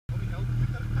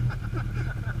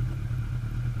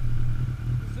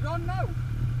on now?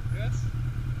 Yes.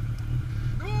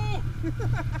 No!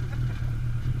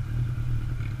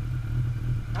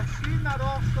 I've seen that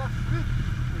horse last week.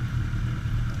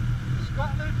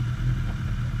 Scotland.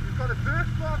 You've got a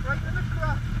birthmark right in the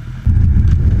crap.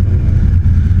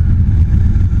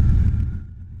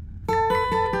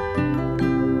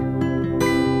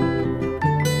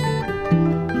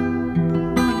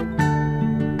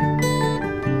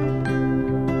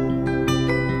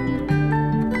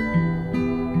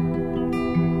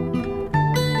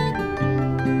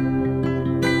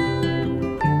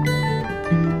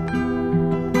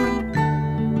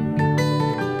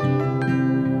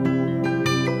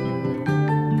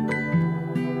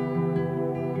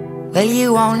 Well,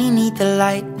 you only need the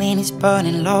light when it's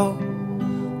burning low.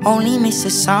 Only miss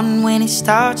the sun when it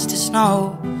starts to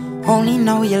snow. Only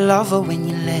know you love her when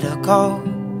you let her go.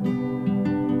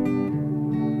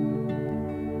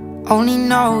 Only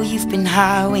know you've been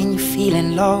high when you're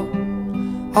feeling low.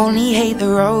 Only hate the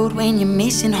road when you're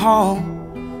missing home.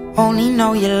 Only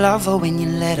know you love her when you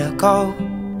let her go.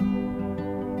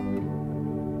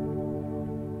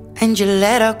 And you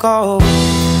let her go.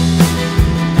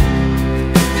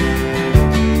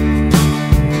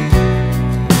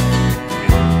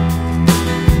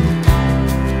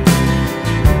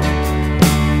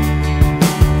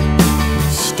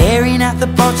 Staring at the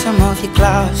bottom of your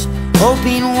glass,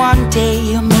 hoping one day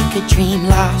you'll make a dream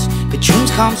last. But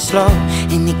dreams come slow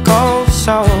and they go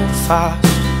so fast.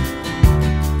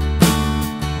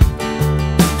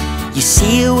 You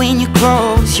see it when you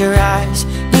close your eyes.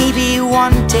 Maybe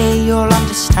one day you'll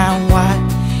understand why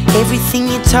everything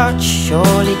you touch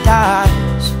surely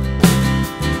dies.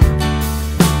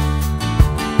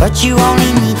 But you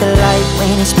only need the light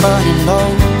when it's burning low.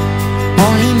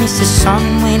 Only miss the sun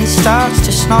when it starts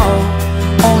to snow.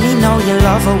 Only know you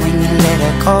love her when you let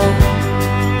her go.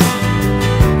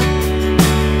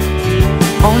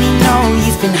 Only know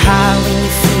you've been high when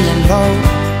you're feeling low.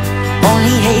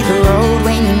 Only hate the road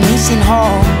when you're missing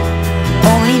home.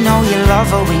 Only know you love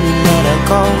her when you let her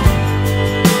go.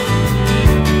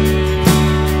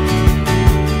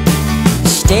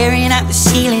 Staring at the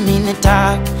ceiling in the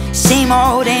dark, same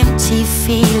old empty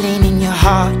feeling in your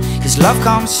heart. 'Cause love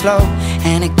comes slow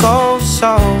and it goes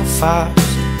so fast.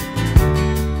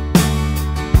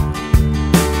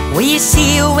 Well, you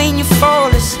see her when you fall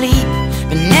asleep,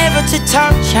 but never to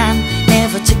touch and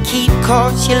never to keep.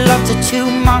 'Cause you loved her too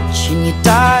much and you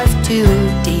dive too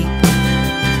deep.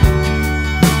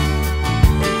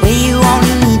 Well, you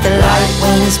only need the light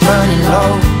when it's burning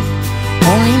low.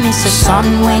 Only miss the sun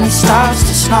when it starts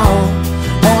to snow.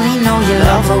 Only know you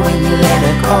love her when you let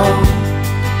her go.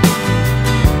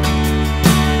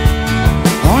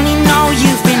 Only know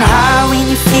you've been high when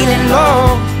you're feeling low.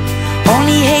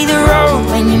 Only hate the road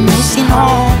when you're missing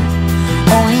home.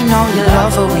 Only know you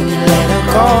love her when you let her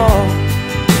go.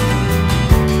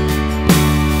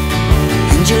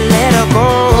 And you let her go.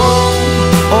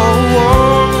 Oh, oh,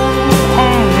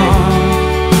 oh, oh.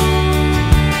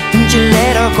 And you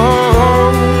let her go.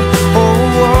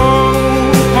 Oh, oh,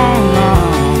 oh, oh.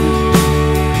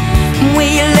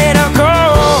 Will you let her go?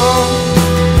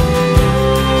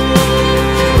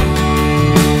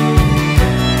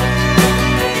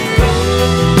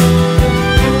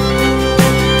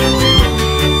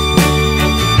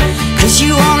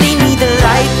 You only need the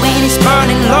light when it's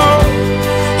burning low.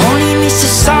 Only miss the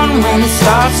sun when it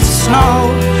starts to snow.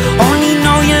 Only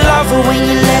know you love her when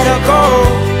you let her go.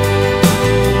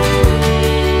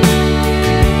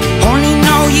 Only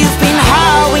know you've been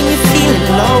high when you're feeling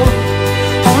low.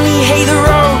 Only hate the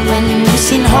road when you're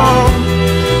missing home.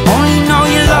 Only know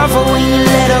you love her when you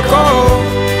let her go.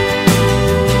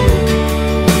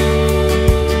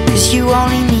 'Cause you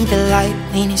only need the light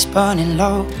when it's burning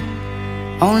low.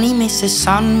 Only miss the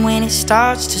sun when it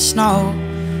starts to snow.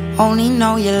 Only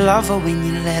know you love her when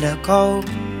you let her go.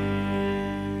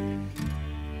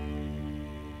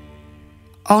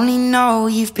 Only know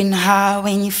you've been high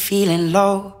when you're feeling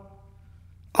low.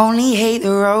 Only hate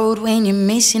the road when you're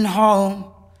missing home.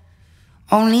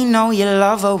 Only know you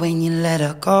love her when you let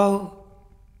her go.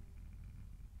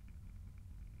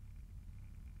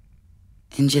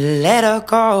 And you let her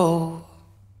go.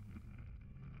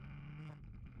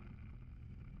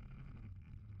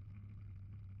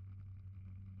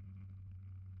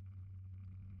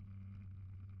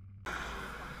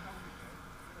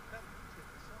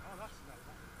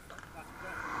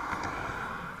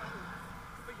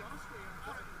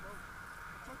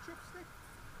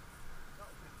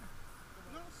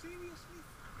 No, seriously,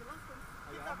 you're laughing.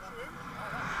 Is that true?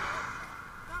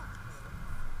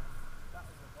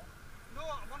 No,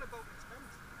 I'm on about the tent.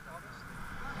 Honest.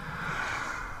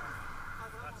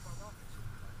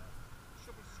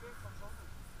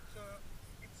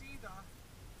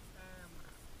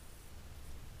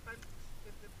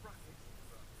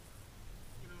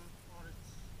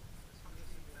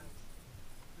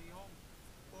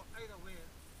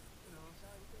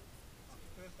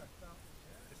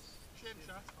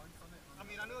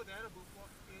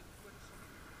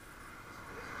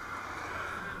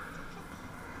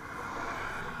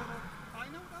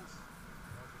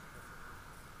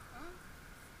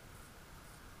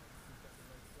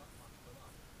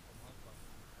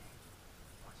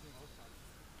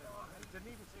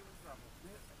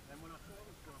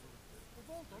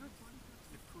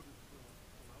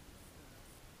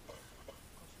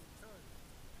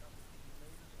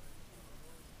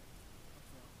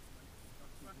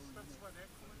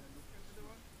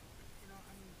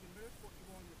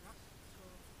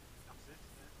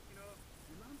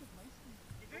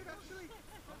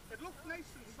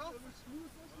 It was smooth,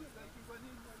 wasn't it? Like you went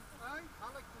in like... Aye, I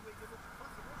like the way you looked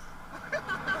back at us.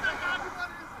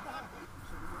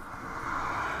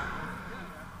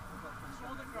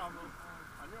 Saw the gravel,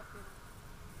 and you're up the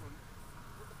front,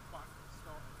 put the back,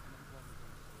 start, and then one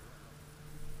again.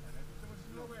 And there was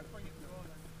nowhere for you to go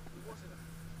then. There wasn't.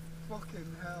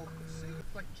 Fucking hell. I could see it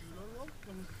like Juno roll.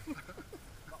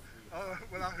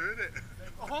 When I heard it.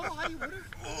 Oh, I would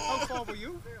have. How far were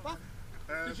you? Back?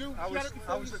 Did you get it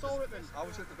before you saw it then? I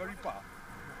was at the very back.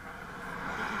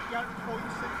 Did you get it before you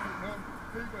saw it? No,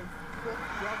 he went, fuck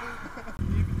gravel.